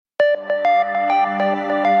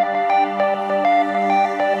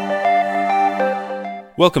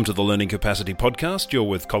Welcome to the Learning Capacity Podcast. You're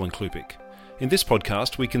with Colin Klupik. In this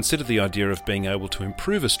podcast, we consider the idea of being able to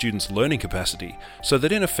improve a student's learning capacity so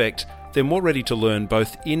that, in effect, they're more ready to learn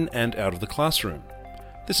both in and out of the classroom.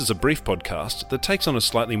 This is a brief podcast that takes on a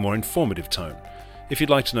slightly more informative tone. If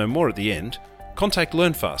you'd like to know more at the end, contact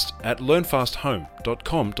LearnFast at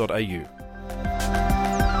learnfasthome.com.au.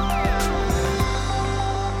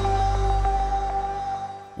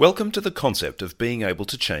 Welcome to the concept of being able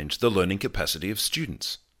to change the learning capacity of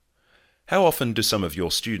students. How often do some of your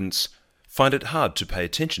students find it hard to pay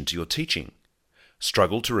attention to your teaching?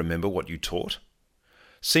 Struggle to remember what you taught?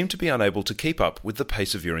 Seem to be unable to keep up with the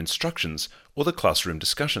pace of your instructions or the classroom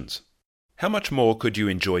discussions? How much more could you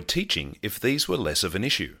enjoy teaching if these were less of an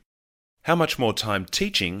issue? How much more time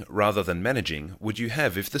teaching rather than managing would you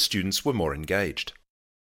have if the students were more engaged?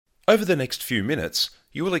 Over the next few minutes,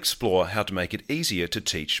 you will explore how to make it easier to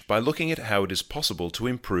teach by looking at how it is possible to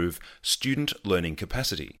improve student learning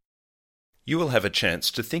capacity. You will have a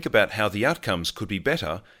chance to think about how the outcomes could be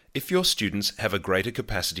better if your students have a greater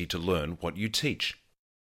capacity to learn what you teach.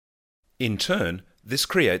 In turn, this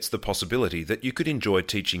creates the possibility that you could enjoy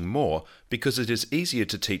teaching more because it is easier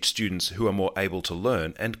to teach students who are more able to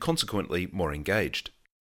learn and consequently more engaged.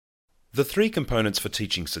 The three components for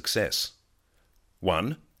teaching success: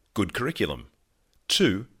 1. Good curriculum.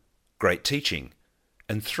 2. Great teaching.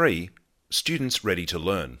 And 3. Students ready to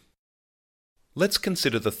learn. Let's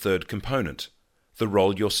consider the third component, the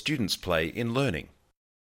role your students play in learning.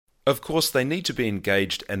 Of course, they need to be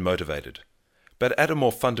engaged and motivated, but at a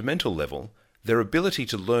more fundamental level, their ability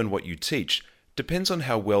to learn what you teach depends on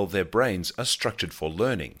how well their brains are structured for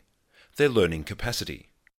learning, their learning capacity.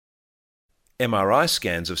 MRI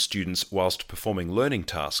scans of students whilst performing learning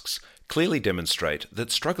tasks clearly demonstrate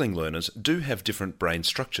that struggling learners do have different brain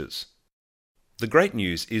structures. The great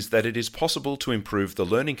news is that it is possible to improve the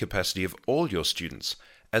learning capacity of all your students,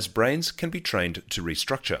 as brains can be trained to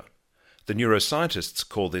restructure. The neuroscientists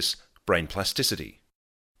call this brain plasticity.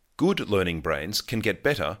 Good learning brains can get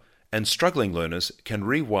better, and struggling learners can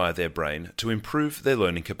rewire their brain to improve their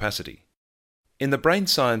learning capacity. In the brain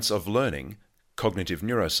science of learning, cognitive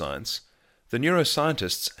neuroscience, the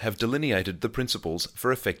neuroscientists have delineated the principles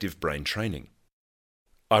for effective brain training.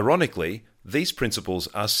 Ironically, these principles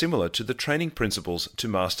are similar to the training principles to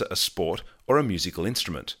master a sport or a musical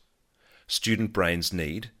instrument. Student brains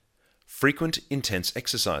need frequent, intense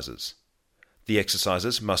exercises. The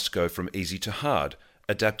exercises must go from easy to hard,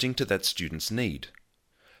 adapting to that student's need.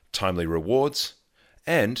 Timely rewards,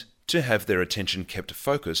 and to have their attention kept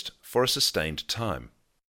focused for a sustained time.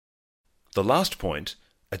 The last point,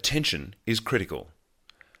 attention, is critical.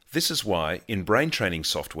 This is why, in brain training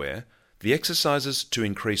software, the exercises to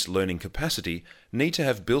increase learning capacity need to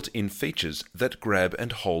have built-in features that grab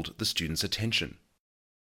and hold the student's attention.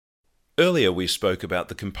 Earlier we spoke about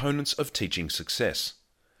the components of teaching success.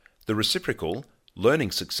 The reciprocal,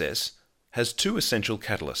 learning success, has two essential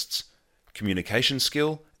catalysts: communication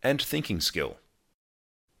skill and thinking skill.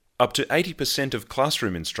 Up to 80% of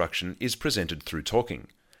classroom instruction is presented through talking.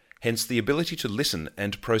 Hence, the ability to listen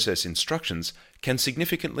and process instructions can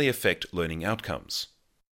significantly affect learning outcomes.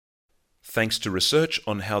 Thanks to research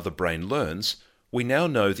on how the brain learns, we now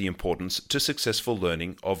know the importance to successful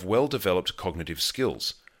learning of well-developed cognitive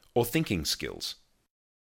skills, or thinking skills.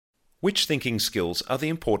 Which thinking skills are the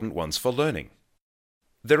important ones for learning?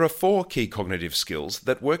 There are 4 key cognitive skills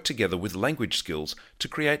that work together with language skills to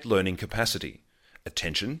create learning capacity: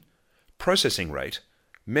 attention, processing rate,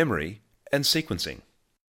 memory, and sequencing.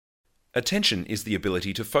 Attention is the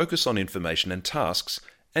ability to focus on information and tasks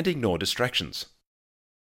and ignore distractions.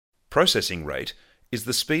 Processing rate is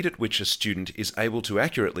the speed at which a student is able to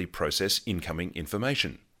accurately process incoming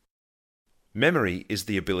information. Memory is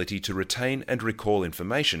the ability to retain and recall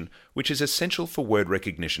information, which is essential for word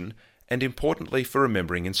recognition and importantly for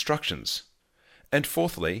remembering instructions. And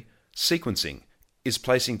fourthly, sequencing is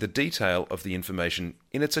placing the detail of the information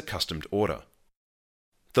in its accustomed order.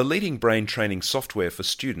 The leading brain training software for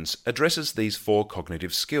students addresses these 4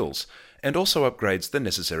 cognitive skills and also upgrades the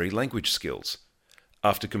necessary language skills.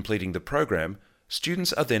 After completing the program,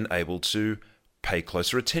 students are then able to pay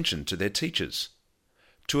closer attention to their teachers,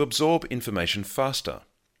 to absorb information faster,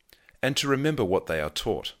 and to remember what they are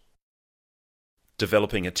taught.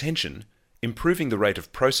 Developing attention, improving the rate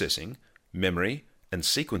of processing, memory, and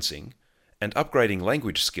sequencing, and upgrading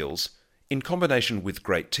language skills, in combination with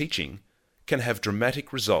great teaching, can have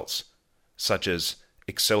dramatic results, such as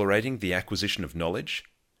accelerating the acquisition of knowledge,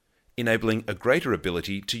 enabling a greater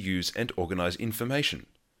ability to use and organize information,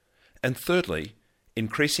 and thirdly,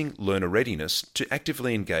 increasing learner readiness to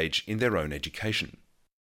actively engage in their own education.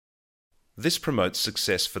 This promotes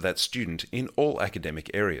success for that student in all academic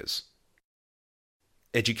areas.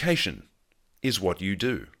 Education is what you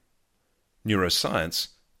do. Neuroscience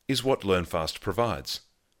is what LearnFast provides.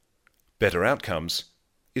 Better outcomes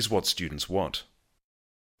is what students want.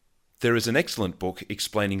 There is an excellent book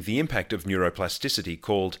explaining the impact of neuroplasticity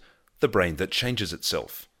called The Brain That Changes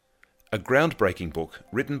Itself, a groundbreaking book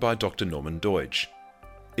written by Dr. Norman Doidge.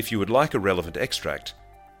 If you would like a relevant extract,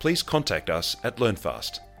 please contact us at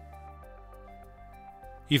LearnFast.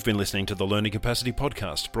 You've been listening to the Learning Capacity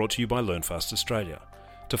Podcast brought to you by LearnFast Australia.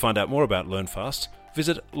 To find out more about LearnFast,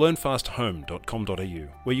 visit learnfasthome.com.au,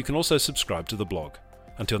 where you can also subscribe to the blog.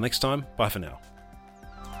 Until next time, bye for now.